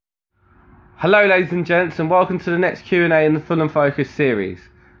Hello ladies and gents, and welcome to the next Q&A in the Fulham Focus series.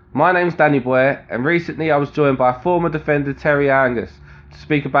 My name's Danny Boy, and recently I was joined by former defender Terry Angus to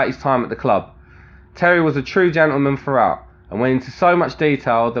speak about his time at the club. Terry was a true gentleman throughout and went into so much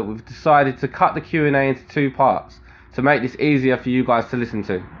detail that we've decided to cut the Q&A into two parts to make this easier for you guys to listen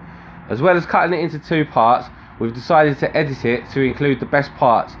to. As well as cutting it into two parts, we've decided to edit it to include the best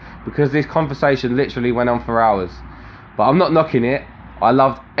parts because this conversation literally went on for hours. But I'm not knocking it. I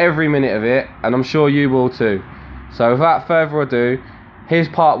loved every minute of it, and I'm sure you will too. So without further ado, here's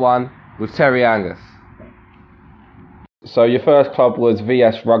part one with Terry Angus. So your first club was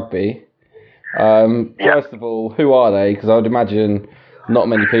VS Rugby. First of all, who are they? Because I would imagine not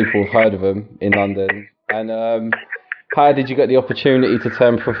many people have heard of them in London. And how did you get the opportunity to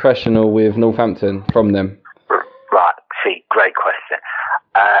turn professional with Northampton from them? Right, great question.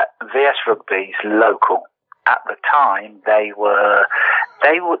 VS Rugby's local. At the time, they'd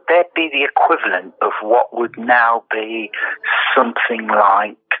be the equivalent of what would now be something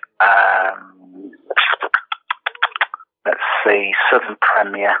like,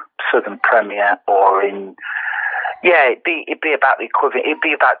 Southern Premier, or it'd be about the equivalent. It'd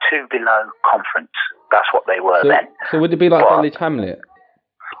be about two below Conference. That's what they were then. So would it be like Dulwich Hamlet?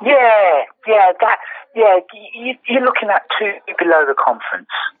 You're looking at two below the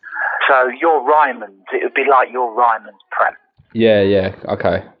Conference. So your Ryman's, it would be like your Ryman's Prem. Yeah,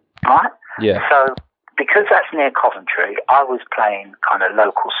 okay. Right? Yeah. So, because that's near Coventry, I was playing kind of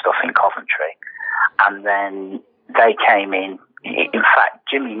local stuff in Coventry. And then they came in. In fact,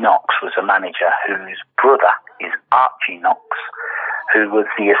 Jimmy Knox was a manager whose brother is Archie Knox, who was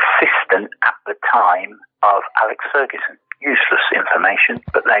the assistant at the time of Alex Ferguson. Useless information,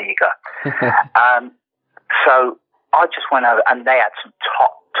 but there you go. So I just went over, and they had some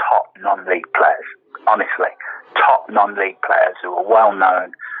top non-league players, honestly. Top non-league players who were well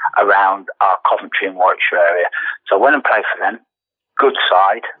known around our Coventry and Warwickshire area. So I went and played for them. Good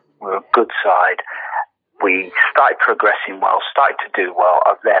side. We were a good side. We started progressing well, started to do well. I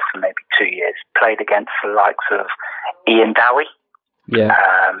was there for maybe 2 years. Played against the likes of Ian Dowie. Yeah.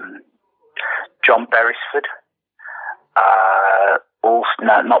 John Beresford.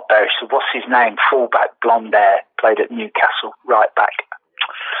 Not Beresford. What's his name? Fullback, blonde hair. Played at Newcastle. Right back.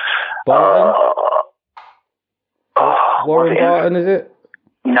 Warren Barton, is it?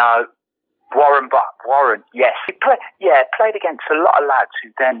 No, Warren. Yes, played against a lot of lads who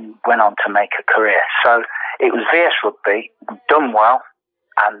then went on to make a career. So it was VS Rugby, done well,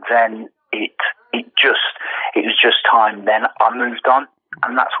 and then it was just time. Then I moved on,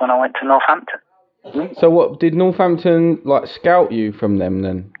 and that's when I went to Northampton. So what did Northampton scout you from them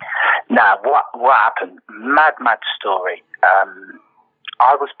then? Now what happened? Mad story.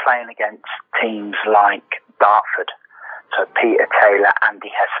 I was playing against teams like Dartford, so Peter Taylor,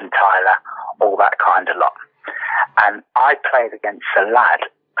 Andy Hesson-Tyler, all that kind of lot. And I played against a lad,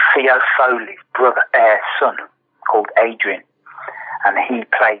 Theo Foley's son, called Adrian, and he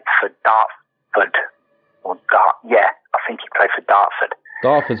played for Dartford. I think he played for Dartford.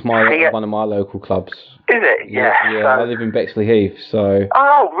 Dartford's one of my local clubs. Is it? Yeah. So, I live in Bexley Heath, so...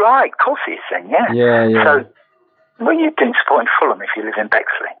 Oh, right. Of course it is then, yeah. Yeah. So, what are you doing supporting Fulham if you live in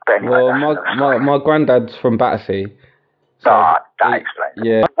Bexley? But anyway, well, my granddad's from Battersea. So that explains.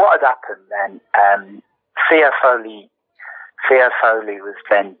 Yeah. What had happened then, Theo Foley was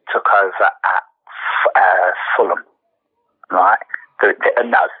then took over at Fulham, right?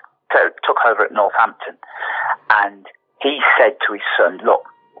 Took over at Northampton. And he said to his son, look,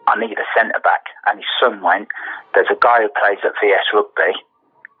 I need a centre-back. And his son went, there's a guy who plays at VS Rugby.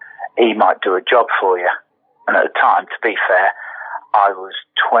 He might do a job for you. And at the time, to be fair, I was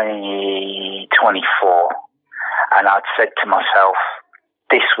 24. And I'd said to myself,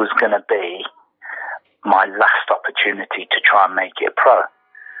 this was going to be my last opportunity to try and make it pro.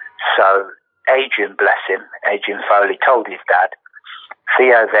 So Adrian, bless him, Adrian Foley told his dad.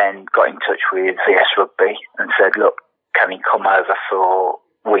 Theo then got in touch with VS Rugby and said, look, can he come over for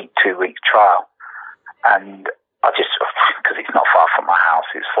 2-week trial? And I just, because it's not far from my house,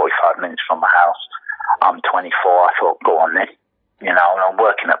 it's 45 minutes from my house. I'm 24. I thought, go on then. And I'm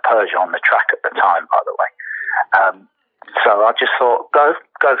working at Persia on the track at the time, by the way. So I just thought, go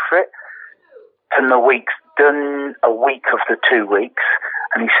for it. And done a week of the 2 weeks.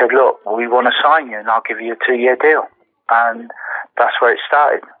 And he said, look, we want to sign you and I'll give you a 2-year deal. And that's where it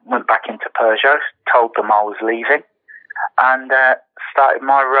started. Went back into Peugeot, told them I was leaving, and started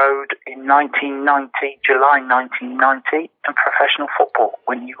my road in July 1990, in professional football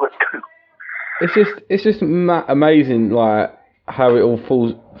when you were 2. It's just amazing, how it all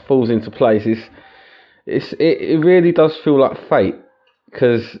falls into place. It really does feel like fate,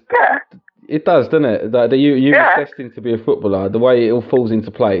 because It does, doesn't it? That you Yeah. were destined to be a footballer. The way it all falls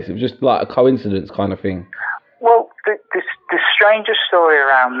into place, it was just like a coincidence kind of thing. Well, the strangest story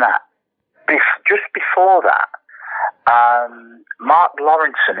around that, just before that, Mark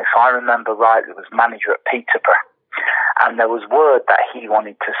Lawrenson, if I remember rightly, was manager at Peterborough, and there was word that he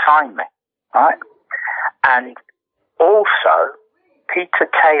wanted to sign me, right? And also, Peter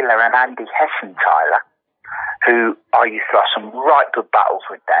Taylor and Andy Hessenthaler, who I used to have some right good battles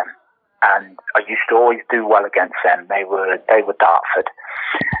with them, and I used to always do well against them. They were Dartford.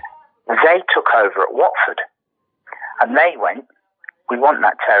 They took over at Watford, and they went, "We want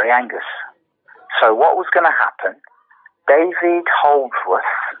that Terry Angus." So what was going to happen? David Holdsworth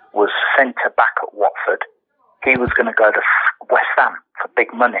was centre back at Watford. He was going to go to West Ham for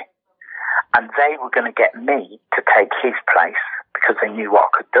big money. And they were going to get me to take his place because they knew what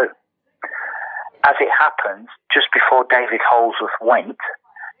I could do. As it happens, just before David Holdsworth went,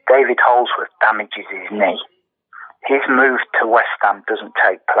 David Holdsworth damages his knee. His move to West Ham doesn't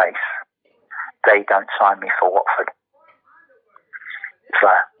take place. They don't sign me for Watford. So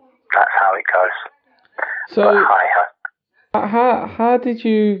that's how it goes. So, but hi-ho. How did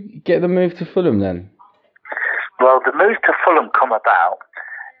you get the move to Fulham then? Well, the move to Fulham come about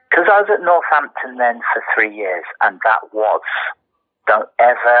because I was at Northampton then for 3 years, and that was, don't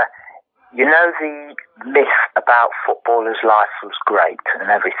ever, the myth about footballers' life was great and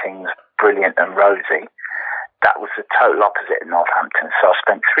everything's brilliant and rosy. That was the total opposite at Northampton. So I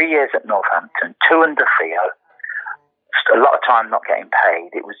spent 3 years at Northampton, 2 under Theo, a lot of time not getting paid.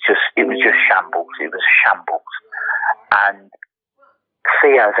 It was just shambles. It was shambles. And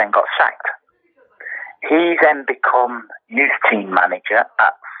Theo then got sacked. He then become youth team manager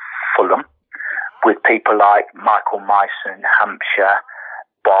at Fulham with people like Michael Myson, Hampshire,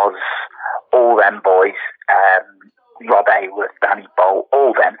 Boz, all them boys, Rob Ayworth, Danny Bolt,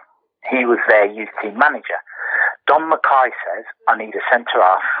 all them. He was their youth team manager. Don Mackay says, "I need a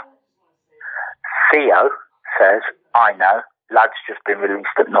centre-half." Theo says, "I know, lad's just been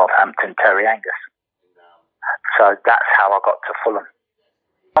released at Northampton, Terry Angus." So that's how I got to Fulham.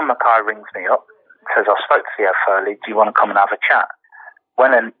 Don Mackay rings me up, says, "I spoke to Theo Furley, do you want to come and have a chat?"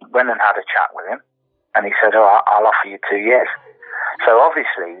 Went and had a chat with him, and he said, I'll offer you 2 years. So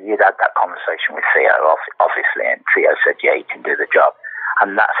obviously, you'd had that conversation with Theo, obviously, and Theo said, yeah, you can do the job.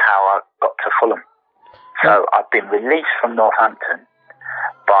 And that's how I got to Fulham. So I've been released from Northampton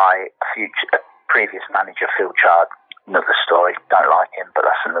by a previous manager, Phil Chard. Another story. Don't like him, but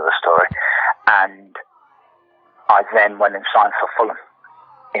that's another story. And I then went and signed for Fulham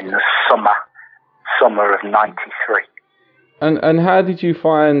in the summer of '93. And how did you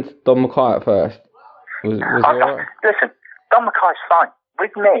find Don Mackay at first? Was he all right? Listen, Don Mackay's fine.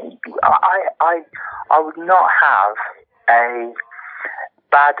 With me, I would not have a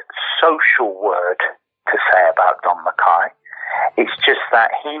bad social word to say about Don Mackay. It's just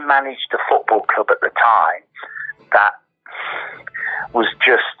that he managed a football club at the time that was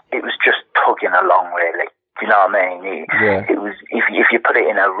just tugging along, really. Do you know what I mean? It was, if you put it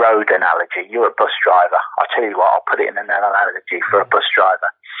in a road analogy, you're a bus driver. I'll tell you what, I'll put it in an analogy for a bus driver.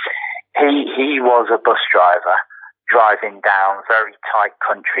 He was a bus driver driving down very tight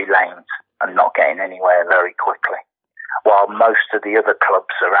country lanes and not getting anywhere very quickly, while most of the other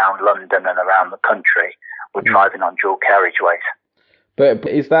clubs around London and around the country were driving on dual carriageways. But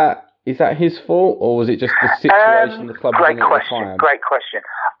is that his fault, or was it just the situation the club was in at the time? Great question.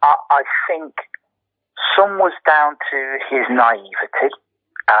 I think some was down to his naivety,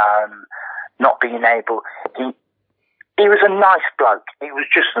 not being able. He was a nice bloke. He was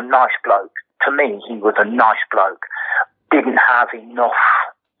just a nice bloke. To me, he was a nice bloke. Didn't have enough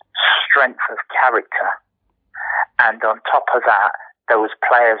strength of character, and on top of that, there was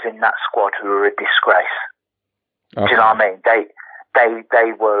players in that squad who were a disgrace. Okay. Do you know what I mean?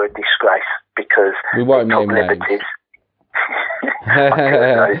 They were a disgrace because we won't they took name liberties.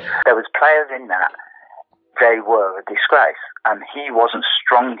 There was players in that. They were a disgrace, and he wasn't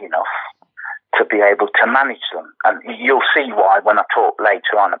strong enough to be able to manage them. And you'll see why when I talk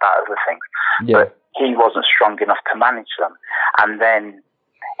later on about other things. Yeah. But he wasn't strong enough to manage them. And then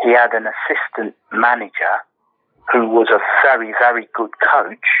he had an assistant manager who was a very, very good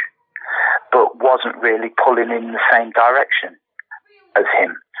coach, but wasn't really pulling in the same direction as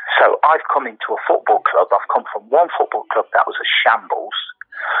him. So I've come into a football club. I've come from one football club that was a shambles.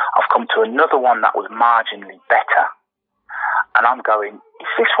 I've come to another one that was marginally better. And I'm going,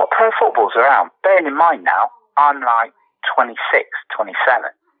 is this what pro football's around? Bearing in mind now, I'm like 26,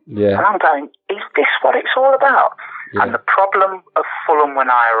 27. Yeah. And I'm going, is this what it's all about? Yeah. And the problem of Fulham when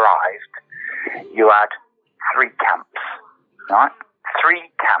I arrived, you had 3 camps, right?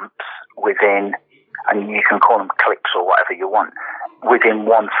 3 camps within, and you can call them cliques or whatever you want, within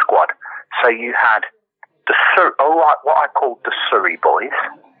one squad. So you had what I called the Surrey boys,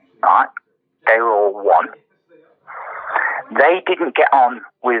 right? They were all one. They didn't get on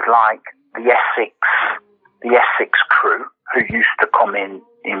with like the Essex crew who used to come in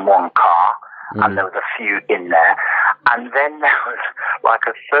one car, and there was a few in there. And then there was like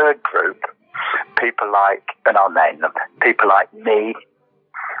a third group, people like, and I'll name them, people like me,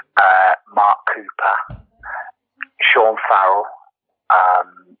 Mark Cooper, Sean Farrell,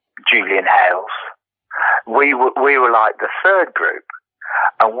 Julian Hales. We were like the third group,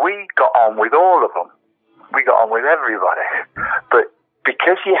 and we got on with all of them. We got on with everybody. But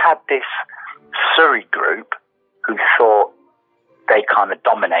because you had this Surrey group who thought they kind of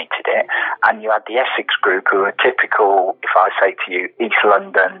dominated it, and you had the Essex group who were typical, if I say to you, East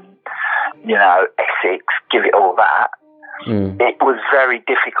London, you know, Essex, give it all that, it was very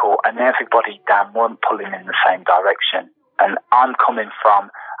difficult, and everybody, Dan, weren't pulling in the same direction. And I'm coming from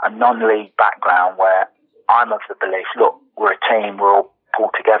a non-league background where I'm of the belief, look, we're a team, we're all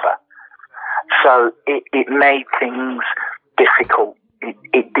pulled together. So it made things difficult.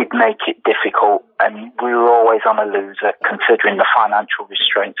 It did make it difficult, and we were always on a loser considering the financial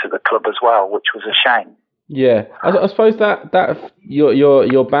restraints of the club as well, which was a shame. Yeah, I suppose that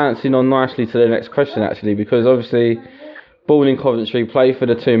you're bouncing on nicely to the next question actually, because obviously born in Coventry, played for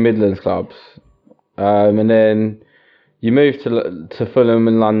the two Midlands clubs, and then you moved to Fulham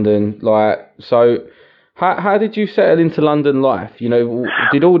and London. So how did you settle into London life? You know,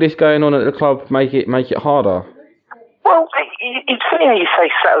 did all this going on at the club make it harder? Well, it's funny how you say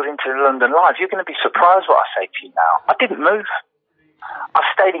settled into London life. You're going to be surprised what I say to you now. I didn't move. I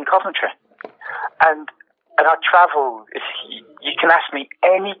stayed in Coventry. And I travelled. You can ask me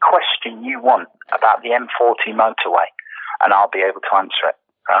any question you want about the M40 motorway, and I'll be able to answer it,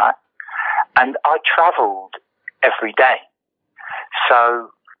 right? And I travelled every day. So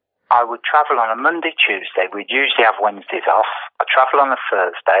I would travel on a Monday, Tuesday. We'd usually have Wednesdays off. I'd travel on a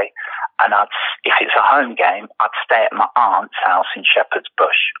Thursday, and if it's a home game, I'd stay at my aunt's house in Shepherd's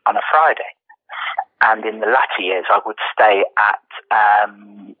Bush on a Friday. And in the latter years, I would stay at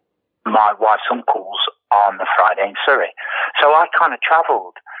my wife's uncle's on the Friday in Surrey. So I kind of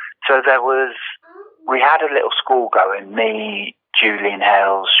travelled. So we had a little school going, me, Julian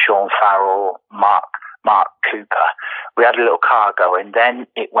Hales, Sean Farrell, Mark Cooper. We had a little car going. Then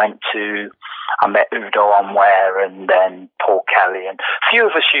it went to, I met Udo Onware and then Paul Kelly, and a few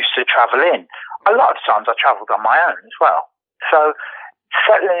of us used to travel in. A lot of times I travelled on my own as well. So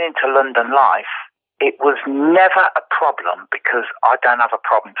settling into London life, it was never a problem because I don't have a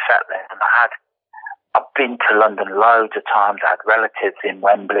problem settling. And I've been to London loads of times. I had relatives in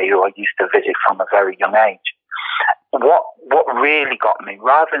Wembley who I used to visit from a very young age. What really got me,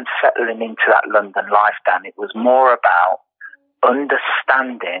 rather than settling into that London life, Dan, it was more about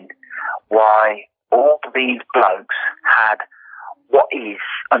understanding why all these blokes had what is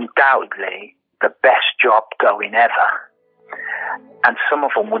undoubtedly the best job going ever. And some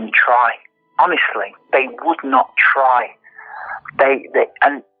of them wouldn't try. Honestly, they would not try.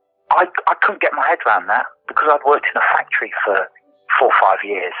 And I couldn't get my head around that because I'd worked in a factory for 4 or 5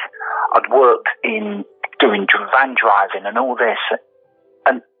 years. I'd worked in doing van driving and all this.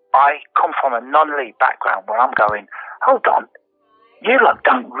 And I come from a non-league background where I'm going, hold on, you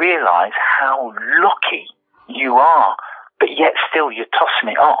don't realise how lucky you are, but yet still you're tossing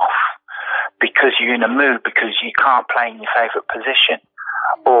it off because you're in a mood, because you can't play in your favourite position,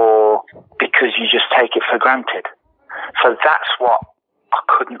 or because you just take it for granted. So that's what I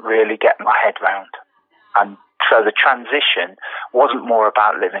couldn't really get my head round. And so the transition wasn't more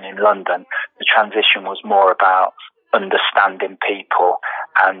about living in London. The transition was more about understanding people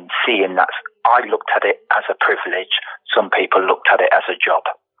and seeing that I looked at it as a privilege. Some people looked at it as a job.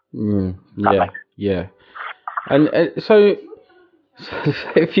 Yeah. And so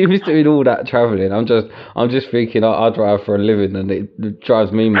if you was doing all that travelling, I'm just thinking I drive for a living and it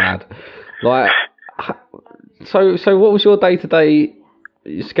drives me mad. So what was your day-to-day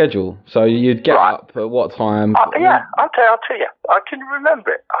schedule? So you'd get up at what time? I'll tell you. I can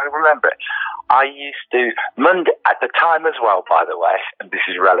remember it. I used to, Monday, at the time as well, by the way, and this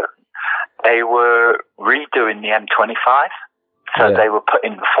is relevant, they were redoing the M25. So they were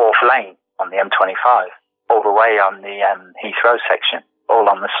putting the 4th lane on the M25, all the way on the Heathrow section, all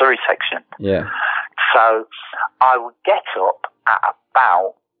on the Surrey section. Yeah. So I would get up at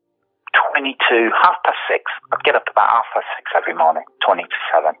about 6:30. I'd get up about 6:30 every morning, 20 to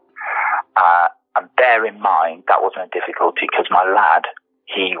 7. And bear in mind, that wasn't a difficulty because my lad,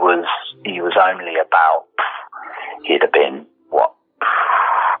 he was only about, he'd have been,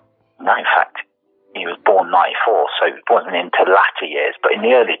 '94, so it wasn't into latter years. But in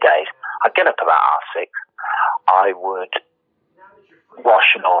the early days, I'd get up about 6:30. I would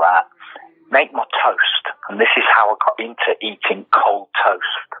wash and all that, make my toast, and this is how I got into eating cold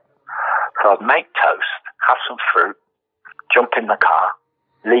toast. So I'd make toast, have some fruit, jump in the car,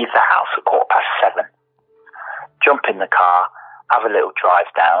 leave the house at 7:15. Jump in the car, have a little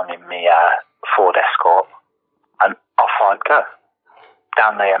drive down in my Ford Escort, and off I'd go.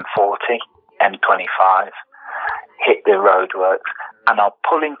 Down the M40, M25, hit the roadworks, and I'll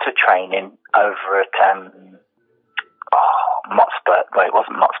pull into training over at Motspur. Well, it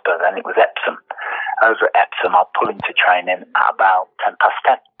wasn't Motspur then, it was Epsom. Over at Epsom, I'll pull into training at about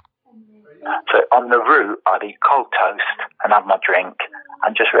 10:10. So on the route, I'd eat cold toast and have my drink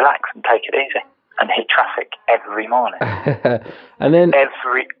and just relax and take it easy and hit traffic every morning. And then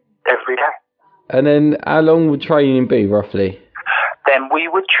every day. And then how long would training be roughly? Then we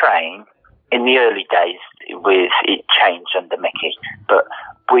would train in the early days. It changed under Mickey, but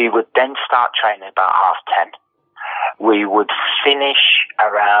we would then start training about 10:30. We would finish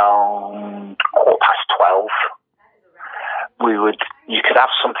around 12:15. You could have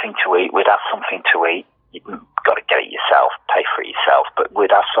something to eat. We'd have something to eat. You've got to get it yourself, pay for it yourself, but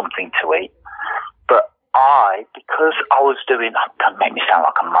we'd have something to eat. But because I was doing, don't make me sound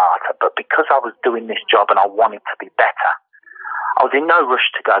like a martyr, but because I was doing this job and I wanted to be better, I was in no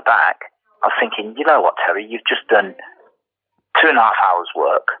rush to go back. I was thinking, you know what, Terry, you've just done 2.5 hours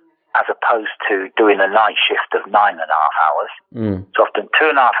work as opposed to doing a night shift of 9.5 hours. So I've done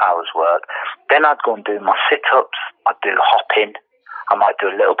 2.5 hours work. Then I'd go and do my sit-ups. I'd do hopping. I might do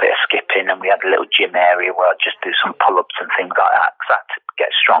a little bit of skipping, and we had a little gym area where I'd just do some pull-ups and things like that because I had to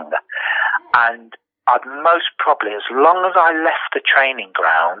get stronger. And I'd most probably, as long as I left the training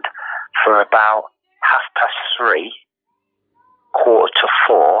ground for about 3:30,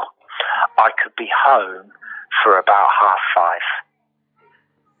 4:45, I could be home for about 5:30.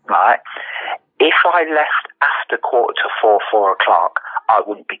 Right? If I left after 4:45, 4 o'clock, I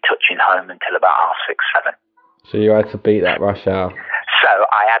wouldn't be touching home until about 6:30, 7. So you had to beat that rush hour. So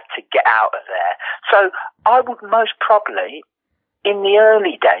I had to get out of there. So I would most probably, in the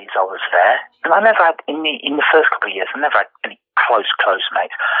early days I was there, and I never had, in the first couple of years, I never had any close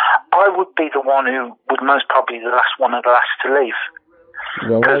mates. I would be the one who would most probably be the last one of the last to leave.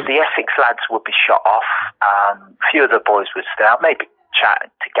 Because the Essex lads would be shot off. A few of the boys would stay out, maybe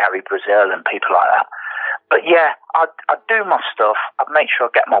chat to Gary Brazil and people like that. But yeah, I'd do my stuff. I'd make sure I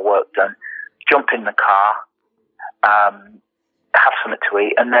get my work done, jump in the car, have something to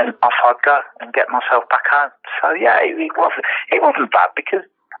eat, and then off I'd go and get myself back home. So yeah, it wasn't bad because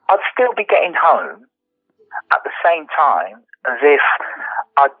I'd still be getting home at the same time as if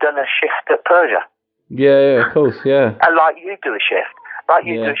I'd done a shift at Persia. Yeah, of course, yeah. And like you do a shift.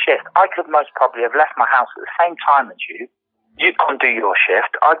 Do a shift. I could most probably have left my house at the same time as you. You'd go and do your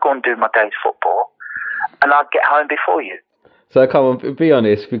shift. I'd go and do my day's football, and I'd get home before you. So come on, be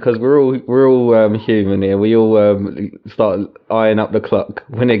honest, because we're all human here. We all start eyeing up the clock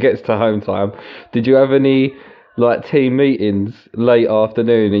when it gets to home time. Did you have any like team meetings late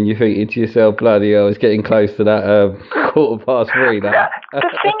afternoon, and you thinking to yourself, "Bloody hell, it's getting close to that 3:15 now"?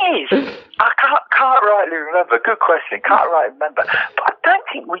 The thing is, I can't rightly remember. Good question. Can't rightly remember. But I don't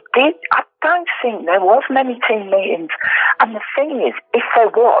think we did. I don't think there was many team meetings. And the thing is, if there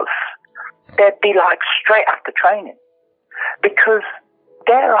was, they'd be like straight after training. Because,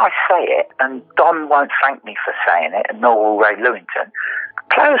 dare I say it, and Don won't thank me for saying it, and nor will Ray Lewington,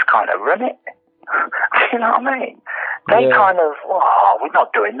 players kind of run it. You know what I mean? They kind of, we're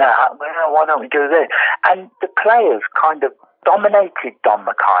not doing that. Well, why don't we do this? And the players kind of dominated Don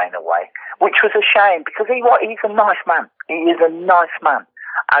Mackay in a way, which was a shame because he's a nice man. He is a nice man.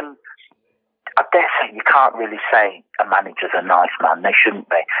 And I dare say you can't really say a manager's a nice man. They shouldn't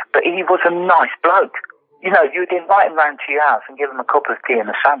be. But he was a nice bloke. You know, you'd invite him round to your house and give him a cup of tea and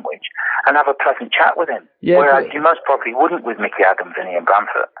a sandwich and have a pleasant chat with him. Yeah, whereas you most probably wouldn't with Mickey Adams and Ian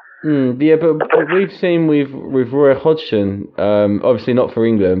Bamford. But we've seen with Roy Hodgson, obviously not for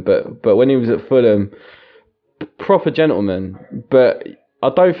England, but when he was at Fulham, proper gentleman. But I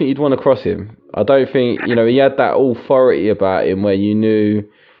don't think you'd want to cross him. I don't think, he had that authority about him where you knew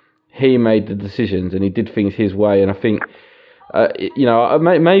he made the decisions and he did things his way. And I think,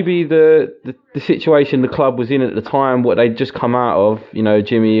 maybe the situation the club was in at the time, what they'd just come out of,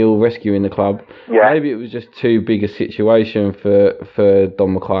 Jimmy Hill rescuing the club. Yeah. Maybe it was just too big a situation for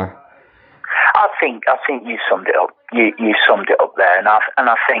Don Mackay. I think you summed it up. You summed it up there, and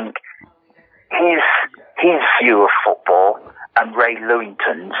I think his view of football and Ray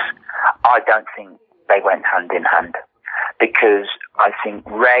Lewington's, I don't think they went hand in hand, because I think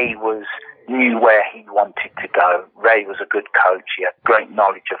Ray was knew where he wanted to go. Ray was a good coach. He had great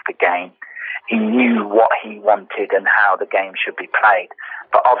knowledge of the game. He knew what he wanted and how the game should be played.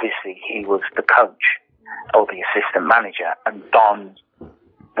 But obviously he was the coach or the assistant manager, and Don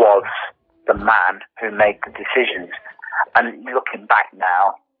was the man who made the decisions. And looking back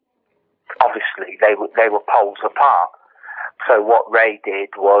now, obviously they were poles apart. So what Ray did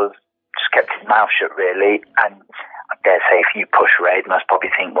was just kept his mouth shut, really. And I dare say, if you push Ray, he must probably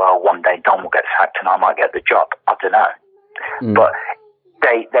think, well, one day Don will get sacked and I might get the job. I don't know. But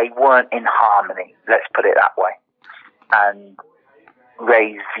they weren't in harmony, let's put it that way. And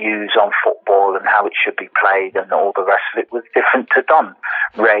Ray's views on football and how it should be played and all the rest of it was different to Don.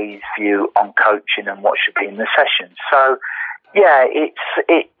 Ray's view on coaching and what should be in the sessions. So, yeah,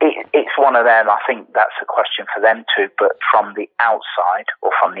 it's one of them. I think that's a question for them too. But from the outside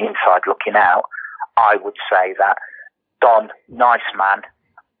or from the inside looking out, I would say that Don, nice man,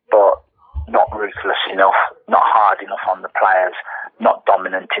 but not ruthless enough, not hard enough on the players, not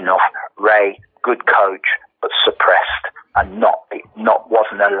dominant enough. Ray, good coach, but suppressed and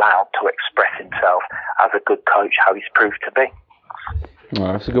wasn't allowed to express himself as a good coach, how he's proved to be.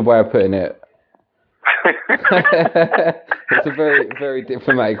 Oh, that's a good way of putting it. It's a very, very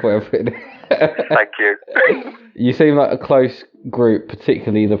diplomatic way of putting it. Thank you. You seem like a close group,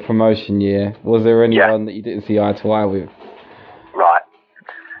 particularly the promotion year. Was there anyone that you didn't see eye to eye with? Right.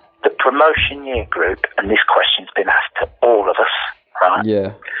 The promotion year group, and this question's been asked to all of us, right?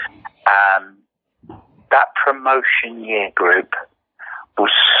 Yeah. That promotion year group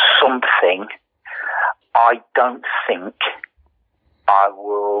was something I don't think I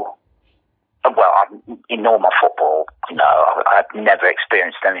will... Well, in all my football, I've never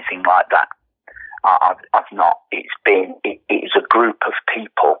experienced anything like that. I've not. It is a group of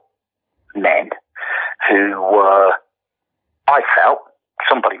people, men, who were, I felt,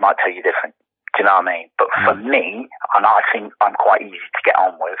 somebody might tell you different, do you know what I mean? But for me, and I think I'm quite easy to get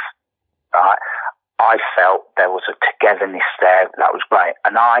on with, right? I felt there was a togetherness there that was great.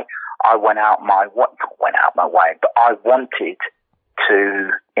 And I went out my way, but I wanted to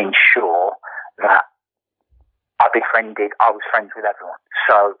ensure that I was friends with everyone.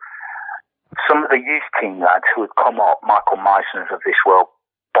 So some of the youth team lads who had come up, Michael Meissners of this world,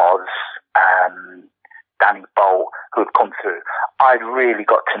 Boz, Danny Bolt, who had come through, I'd really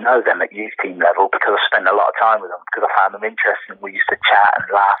got to know them at youth team level because I spent a lot of time with them because I found them interesting. We used to chat and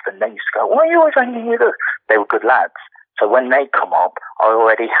laugh, and they used to go, "Why are you always hanging with us?" They were good lads. So when they come up, I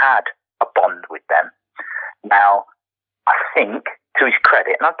already had a bond with them. Now, I think, to his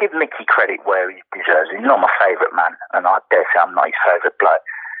credit, and I'll give Mickey credit where he deserves it, he's not my favourite man, and I dare say I'm not his favourite bloke.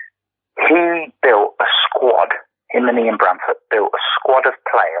 He built a squad, him and Ian Bramford built a squad of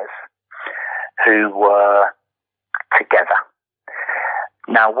players who were together.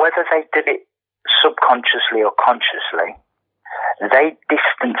 Now, whether they did it subconsciously or consciously, they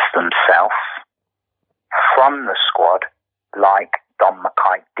distanced themselves from the squad like Don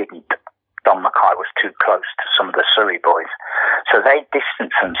Mackay didn't. Don Mackay was too close to some of the Surrey boys. So they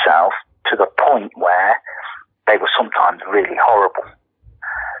distanced themselves to the point where they were sometimes really horrible,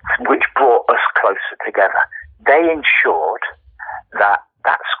 which brought us closer together. They ensured that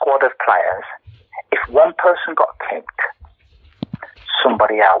squad of players, if one person got kicked,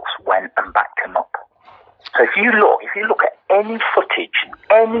 somebody else went and backed him up. So if you look at any footage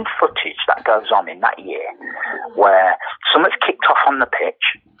that goes on in that year where someone's kicked off on the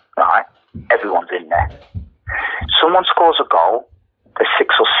pitch, right, everyone's in there. Someone scores a goal, there's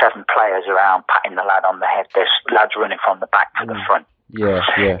 6 or 7 players around patting the lad on the head. There's lads running from the back to the front. Yeah.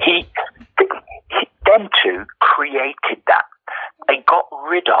 Them two created that. They got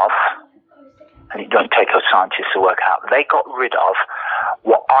rid of, and it don't take a scientist to work out, they got rid of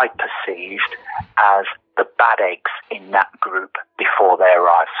what I perceived as the bad eggs in that group before they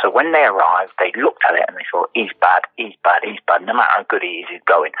arrived. So when they arrived, they looked at it and they thought, he's bad. No matter how good he is, he's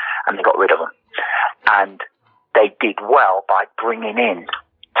going. And they got rid of him. And they did well by bringing in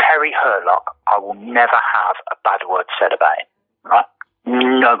Terry Hurlock. I will never have a bad word said about him, right?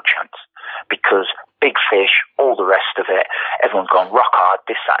 No chance. Because big fish, all the rest of it, everyone's gone rock hard,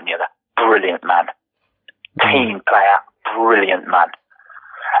 this, that and the other. Brilliant man. Team player, brilliant man.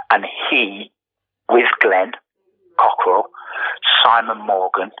 And he, with Glenn Cockrell, Simon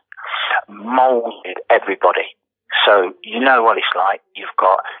Morgan, moulded everybody. So you know what it's like. You've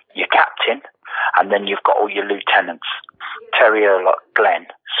got your captain, and then you've got all your lieutenants. Terry Hurlock, Glenn,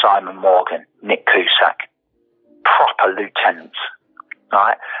 Simon Morgan, Nick Cusack. Proper lieutenants,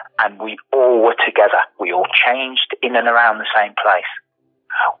 right? And we all were together. We all changed in and around the same place.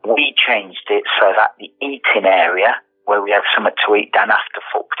 We changed it so that the eating area where we had something to eat down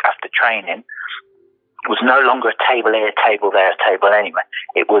after training, was no longer a table here, table there, table anywhere.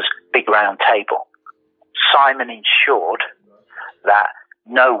 It was big round table. Simon ensured that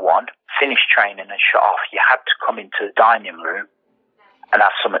no one finished training and shut off. You had to come into the dining room and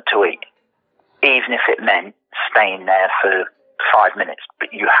have something to eat, even if it meant staying there for 5 minutes,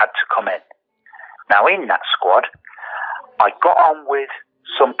 but you had to come in. Now, in that squad, I got on with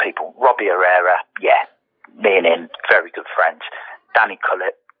some people. Robbie Herrera, yeah, me and him, very good friends. Danny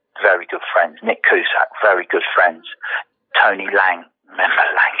Cullip, very good friends. Nick Cusack, very good friends. Tony Lang, remember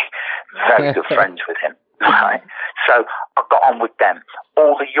Lang? Very good friends with him. Right? So I got on with them.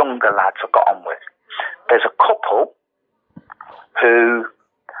 All the younger lads I got on with. There's a couple who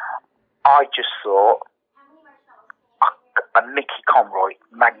I just thought, a Mickey Conroy,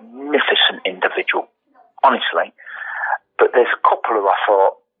 magnificent individual, honestly. But there's a couple who I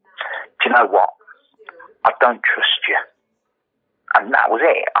thought, do you know what? I don't trust you. And that was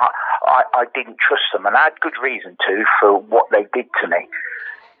it. I didn't trust them, and I had good reason to for what they did to me.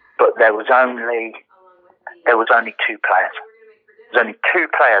 But there was only two players. There's only two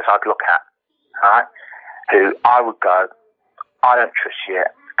players I'd look at, right? Who I would go, I don't trust you.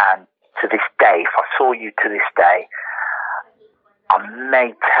 And to this day, if I saw you to this day, I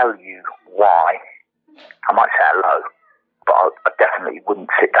may tell you why. I might say hello, but I definitely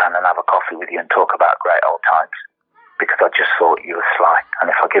wouldn't sit down and have a coffee with you and talk about great old times, because I just thought you were sly. And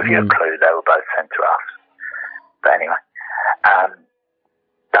if I give you a clue, they were both centre halves. But anyway,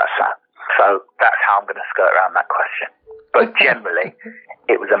 that's that. So that's how I'm going to skirt around that question. But generally,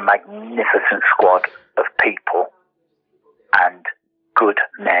 it was a magnificent squad of people and good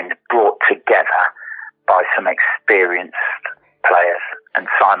men brought together by some experienced players, and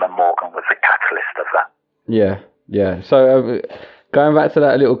Simon Morgan was the catalyst of that. Yeah. So going back to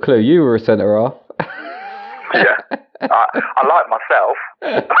that little clue, you were a centre half. Yeah, I like myself.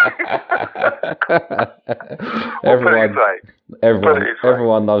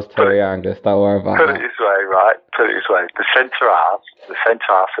 Everyone knows Terry Angus. Don't worry about that. Put it this way, right? Put it this way: the centre halves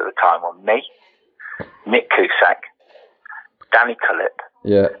at the time were me, Nick Cusack, Danny Cullip,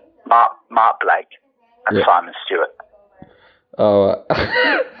 yeah, Mark Blake, and Simon Stewart. Oh,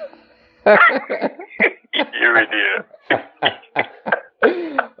 you idiot.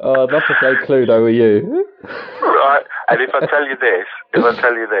 Oh, I'd love to play Cluedo with you. Right, and if I tell you this,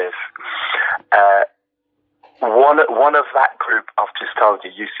 one of that group I've just told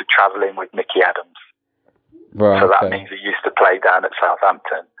you used to travel in with Mickey Adams. Right. So that means he used to play down at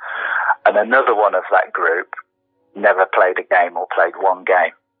Southampton. And another one of that group never played a game or played one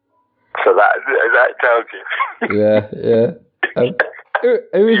game. So that tells you. Yeah.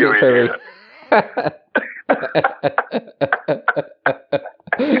 Who is it, Terry?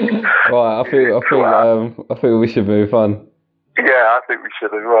 Right, I think we should move on. Yeah, I think we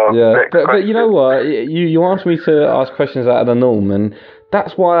should as well. Yeah, but you know what? You asked me to ask questions out of the norm, and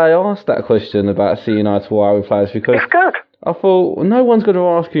that's why I asked that question about seeing eye to eye with players, because it's good. I thought no one's going to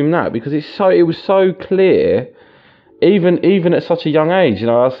ask him that, because it was so clear, even at such a young age. You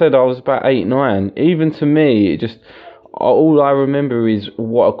know, I said I was about 8, 9. Even to me, all I remember is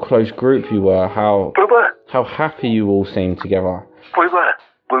what a close group you were. How happy you all seemed together. We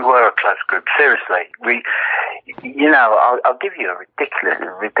were a close group. Seriously, I'll give you a ridiculous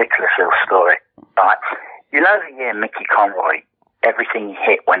little story. Right, you know the year Mickey Conroy, everything he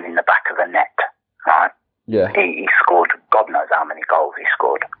hit went in the back of the net. Right. Yeah. He scored. God knows how many goals he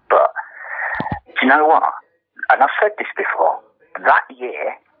scored. But do you know what? And I've said this before. That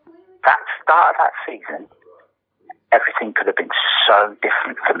year, that start of that season, everything could have been so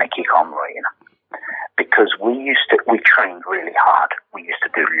different for Mickey Conroy, you know, because we trained really hard. We used to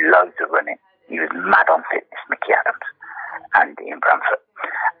do loads of running. He was mad on fitness, Mickey Adams and Ian Bramford.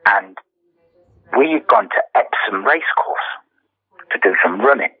 And we had gone to Epsom Racecourse to do some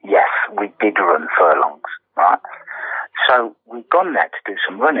running. Yes, we did run furlongs, right? So we'd gone there to do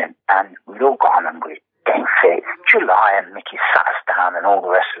some running, and we'd all gone and we're getting fit. It's July, and Mickey sat us down and all the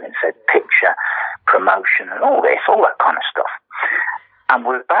rest of it, said picture, promotion and all that kind of stuff. And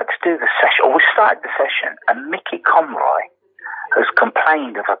we're about to do the session, or we started the session, and Mickey Conroy has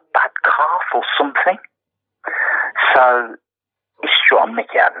complained of a bad calf or something. So he's sure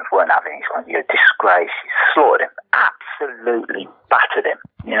Mickey Adams weren't having it. He's going, you're a disgrace. He slaughtered him, absolutely battered him.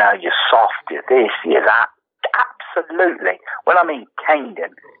 You know, you're soft, you're this, you're that. Absolutely. When I mean caned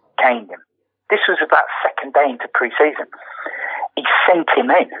him. This was about second day into pre-season. He sent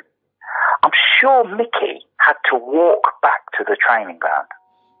him in. I'm sure Mickey had to walk back to the training ground.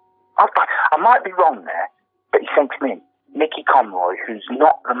 I might be wrong there, but he sent him in. Mickey Conroy, who's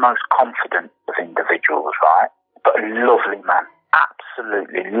not the most confident of individuals, right? but a lovely man,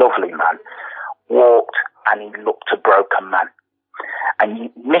 absolutely lovely man, walked and he looked a broken man. And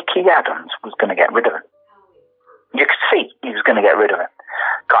Mickey Adams was going to get rid of him. You could see he was going to get rid of him.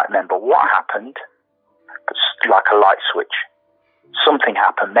 Can't remember what happened. It's like a light switch. Something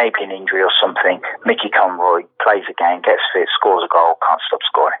happened, maybe an injury or something. Mickey Conroy plays a game, gets fit, scores a goal, can't stop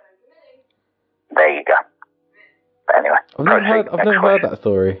scoring. There you go. But anyway, I've never heard that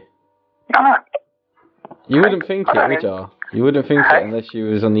story. No. You wouldn't think it, would you? You wouldn't think it unless you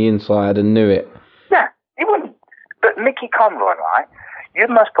was on the inside and knew it. Yeah, you wouldn't. But Mickey Conroy, right? You'd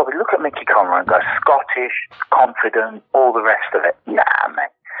most probably look at Mickey Conroy and go, Scottish, confident, all the rest of it. Nah,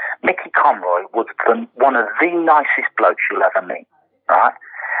 mate. Mickey Conroy was one of the nicest blokes you'll ever meet, right?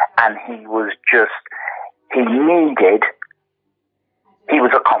 And he was he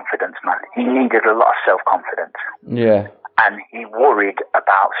was a confidence man. He needed a lot of self-confidence. Yeah. And he worried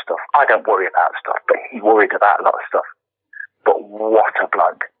about stuff. I don't worry about stuff, but he worried about a lot of stuff. But what a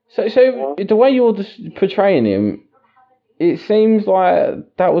bloke. So the way you're just portraying him, it seems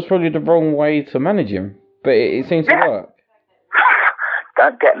like that was probably the wrong way to manage him, but it seems to work.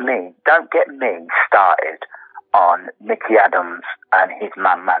 Don't get me started on Mickey Adams and his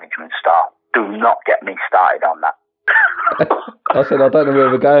man management style. Do not get me started on that. I said I don't know where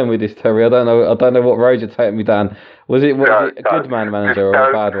we're going with this, Terry. I don't know what road you're taking me down. Was it a good man manager or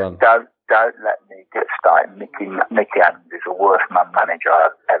a bad one? Don't let me get started. Mickey Adams is the worst man manager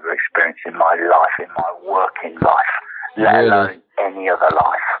I've ever experienced in my life, in my working life, let alone any other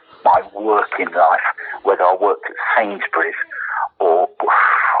life. My working life, whether I worked at Sainsbury's or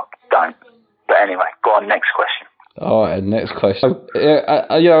don't. But anyway, go on, next question. All right, next question.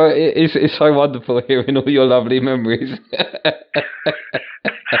 It's so wonderful hearing all your lovely memories.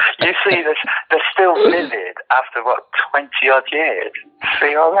 You see, they're still vivid after, 20-odd years?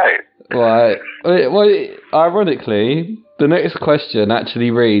 See, all right. Right. Well, ironically, the next question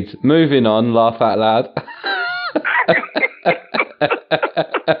actually reads, moving on, laugh out loud.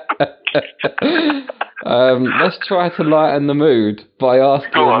 Let's try to lighten the mood by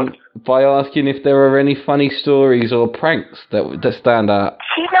asking if there are any funny stories or pranks that stand out.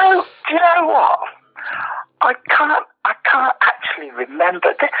 Do you know what? I can't actually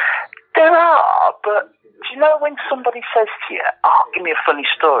remember. There are, but do you know when somebody says to you, give me a funny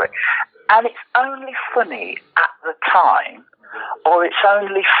story, and it's only funny at the time, or it's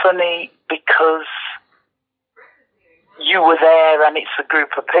only funny because you were there and it's a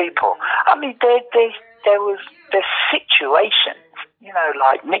group of people. I mean, there's situations,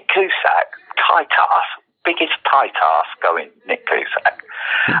 like Nick Cusack, tight ass, biggest tight ass going, Nick Cusack,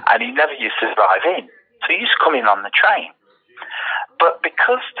 and he never used to drive in, so he used to come in on the train. But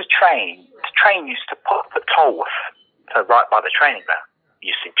because the train used to put the Tolworth, so right by the training ground,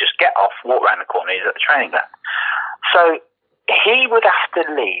 you used to just get off, walk around the corner, he's at the training ground. So he would have to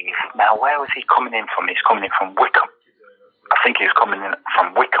leave. Now, where was he coming in from? He's coming in from Wickham. I think he was coming in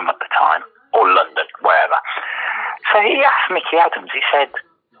from Wickham at the time, or London, wherever. So he asked Mickey Adams, he said,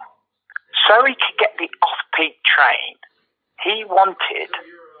 so he could get the off-peak train, he wanted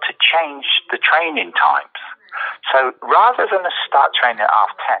to change the training times. So rather than us start training at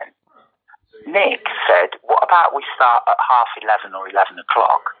 10:30, Nick said, what about we start at 11:30 or 11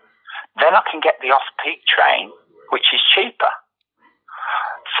 o'clock? Then I can get the off-peak train, which is cheaper.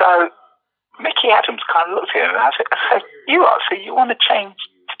 So Mickey Adams kind of looked at him and I said, so you want to change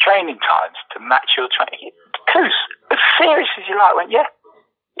the training times to match your training? Because as serious as you like, I went,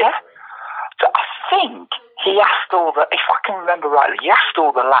 yeah. So I think he asked if I can remember rightly, he asked all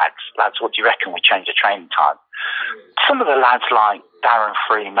the lads, what do you reckon we change the training time? Some of the lads like Darren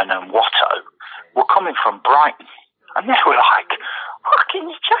Freeman and Watto were coming from Brighton and they were like, fucking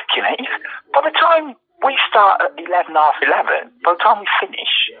you joking, eh? By the time we start at 11, half 11, by the time we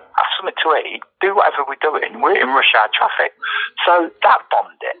finish, have something to eat, do whatever we're doing, we're in rush hour traffic. So that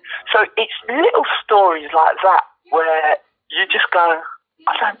bombed it. So it's little stories like that where you just go,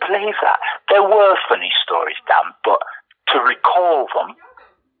 I don't believe that. There were funny stories, Dan, but to recall them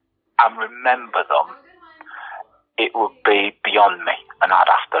and remember them, it would be beyond me, and I'd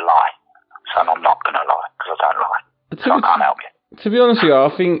have to lie. So I'm not going to lie, because I don't lie. So I can't help you. To be honest with you, I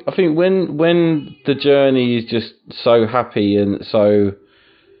think when the journey is just so happy and so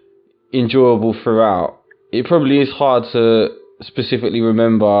enjoyable throughout, it probably is hard to specifically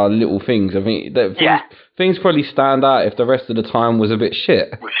remember little things. I think that things probably stand out if the rest of the time was a bit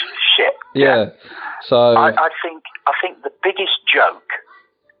shit. Was shit. Yeah. So I think the biggest joke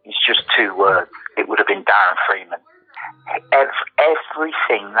is just 2 words. It would have been Darren Freeman.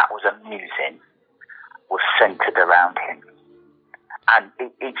 Everything that was amusing was centred around him. And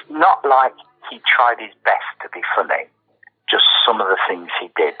it's not like he tried his best to be funny. Just some of the things he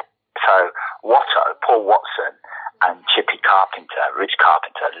did. So Watto, Paul Watson, and Chippy Carpenter, Rich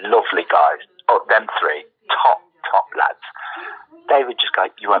Carpenter, lovely guys. Oh, them three, top lads. They would just go,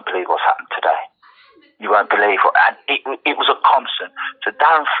 "You won't believe what's happened today. You won't believe what," and it was a constant. So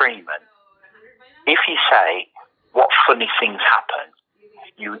Darren Freeman, if you say what funny things happen,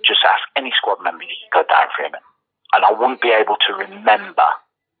 you would just ask any squad member, you could go Darren Freeman, and I wouldn't be able to remember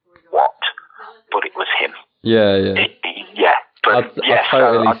what, but it was him. Yeah. Yeah, but I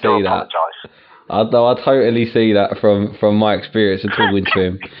totally see that. I totally see that from my experience of talking to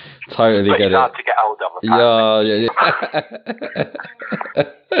him. Totally but get it's it. hard to get hold of. Apparently. Yeah.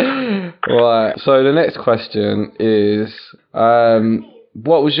 Right. So the next question is,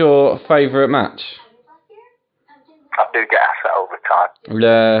 what was your favourite match? I do get asked that all the time.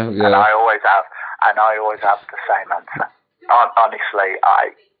 Yeah. And I always have the same answer. Honestly,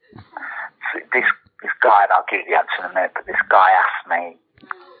 this guy, and I'll give you the answer in a minute, but this guy asked me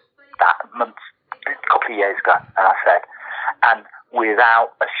that a couple of years ago, and I said, and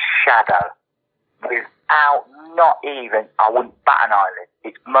without a shadow, not even, I wouldn't bat an eyelid,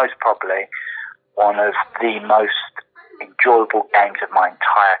 it's most probably one of the most enjoyable games of my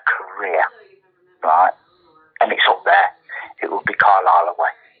entire career, right? And it's up there. It would be Carlisle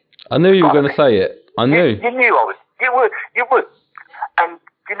away. I knew you were going to say it. I knew. You knew I was. You would. And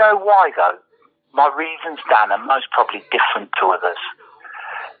you know why, though? My reasons, Dan, are most probably different to others.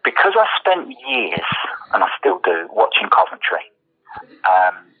 Because I spent years, and I still do, watching Coventry.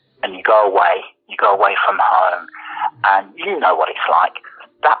 And you go away from home, and you know what it's like.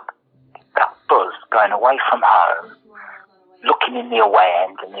 That buzz going away from home, looking in the away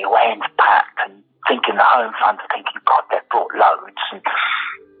end, and the away end's packed, and thinking the home fans are thinking, God, they've brought loads, and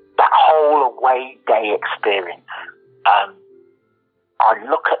that whole away day experience. I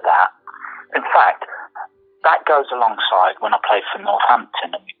look at that. In fact, that goes alongside when I played for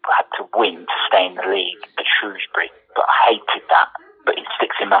Northampton and we had to win to stay in the league at Shrewsbury. But I hated that. But it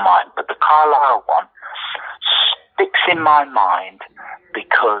sticks in my mind. But the Carlisle one sticks in my mind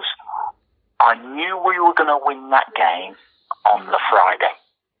because I knew we were going to win that game on the Friday.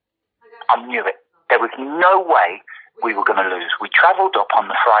 I knew it. There was no way we were going to lose. We travelled up on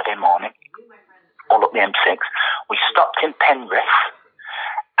the Friday morning, all up the M6. We stopped in Penrith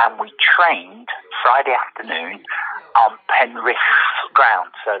and we trained Friday afternoon on Penrith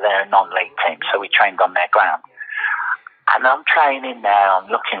ground. So they're a non-league team, so we trained on their ground. And I'm training there, I'm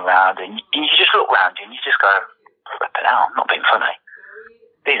looking around, and you just look around you and you just go, flipping out, I'm not being funny.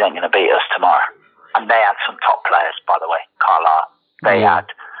 These ain't going to beat us tomorrow. And they had some top players, by the way, Carlisle. They had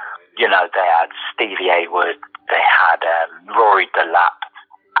Stevie Hayward, they had Rory Delap,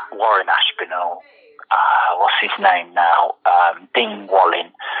 Warren Ashbinall, what's his name now, Dean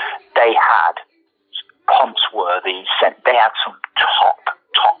Wallin. They had Ponceworthy, they had some top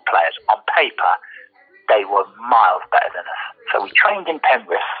players. On paper, they were miles better than us. So we trained in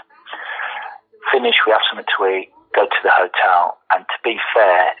Penrith, finished, we have something to eat, go to the hotel, and to be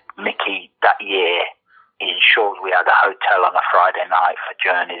fair, Mickey, that year, he ensured we had a hotel on a Friday night for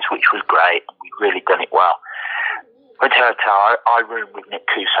journeys, which was great, and we'd really done it well. Went to the hotel, I roomed with Nick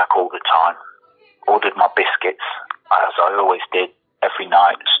Cusack all the time, ordered my biscuits, as I always did, every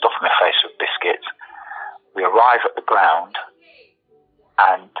night, stuffed my face with biscuits. We arrive at the ground,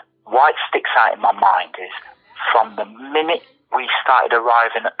 and what sticks out in my mind is from the minute we started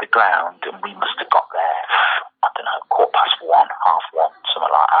arriving at the ground, and we must have got there, I don't know, 1:15, 1:30, something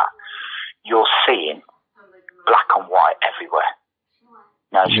like that, you're seeing black and white everywhere.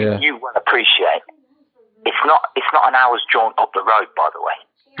 Now, you will appreciate, it's not an hour's jaunt up the road, by the way.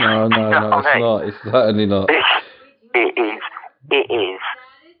 No, it's not. It's certainly not. It is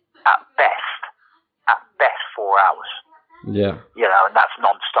at best 4 hours. Yeah. And that's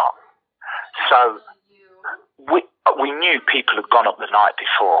non-stop. So we knew people had gone up the night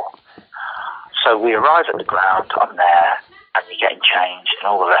before. So we arrive at the ground, I'm there, and you're getting changed and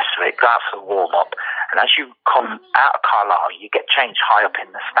all the rest of it, go out for the warm-up, and as you come out of Carlisle, you get changed high up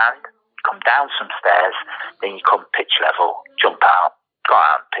in the stand, come down some stairs, then you come pitch level, jump out, go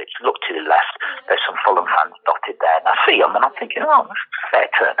out on pitch, look to the left, there's some Fulham fans dotted there, and I see them, and I'm thinking, oh, that's a fair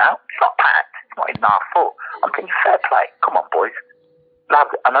turnout, it's not packed, it's not even half full. I'm thinking, fair play, come on, boys. And I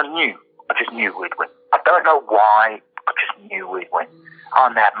just knew we'd win. I don't know why, I just knew we'd win. Oh,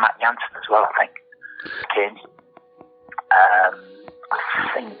 and they had Matt Jansen as well, I think. I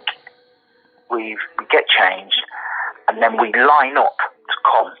think we get changed, and then we line up to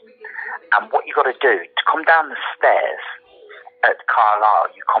come. And what you got to do, to come down the stairs at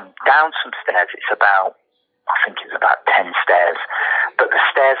Carlisle, you come down some stairs, I think it's about 10 stairs, but the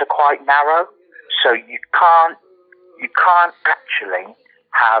stairs are quite narrow, so you can't actually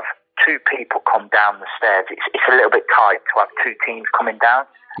have two people come down the stairs. It's a little bit tight to have two teams coming down.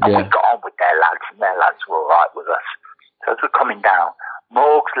 And we got on with their lads, and their lads were all right with us. So as we're coming down,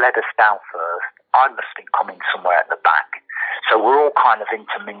 Morgs led us down first. I must have been coming somewhere at the back. So we're all kind of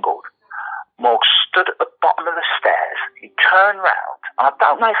intermingled. Morgs stood at the bottom of the stairs. He turned round. I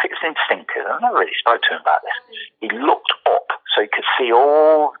don't know if it was instinctive. I've never really spoke to him about this. He looked up so he could see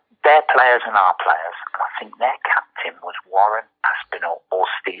all their players and our players. And I think their captain was Warren Aspinall or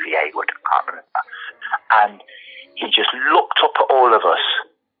Stevie Haywood. I can't remember. And he just looked up at all of us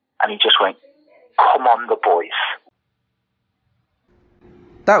and he just went, "Come on, the boys."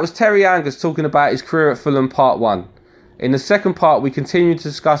 That was Terry Angus talking about his career at Fulham Part 1. In the second part, we continue to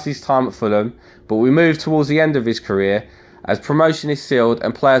discuss his time at Fulham, but we move towards the end of his career as promotion is sealed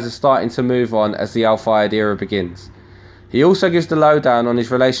and players are starting to move on as the Al Fayed era begins. He also gives the lowdown on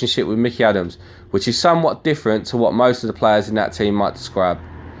his relationship with Mickey Adams, which is somewhat different to what most of the players in that team might describe.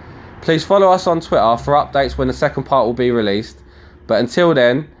 Please follow us on Twitter for updates when the second part will be released. But until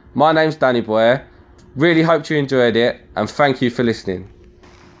then, my name's Danny Boyer. Really hope you enjoyed it, and thank you for listening.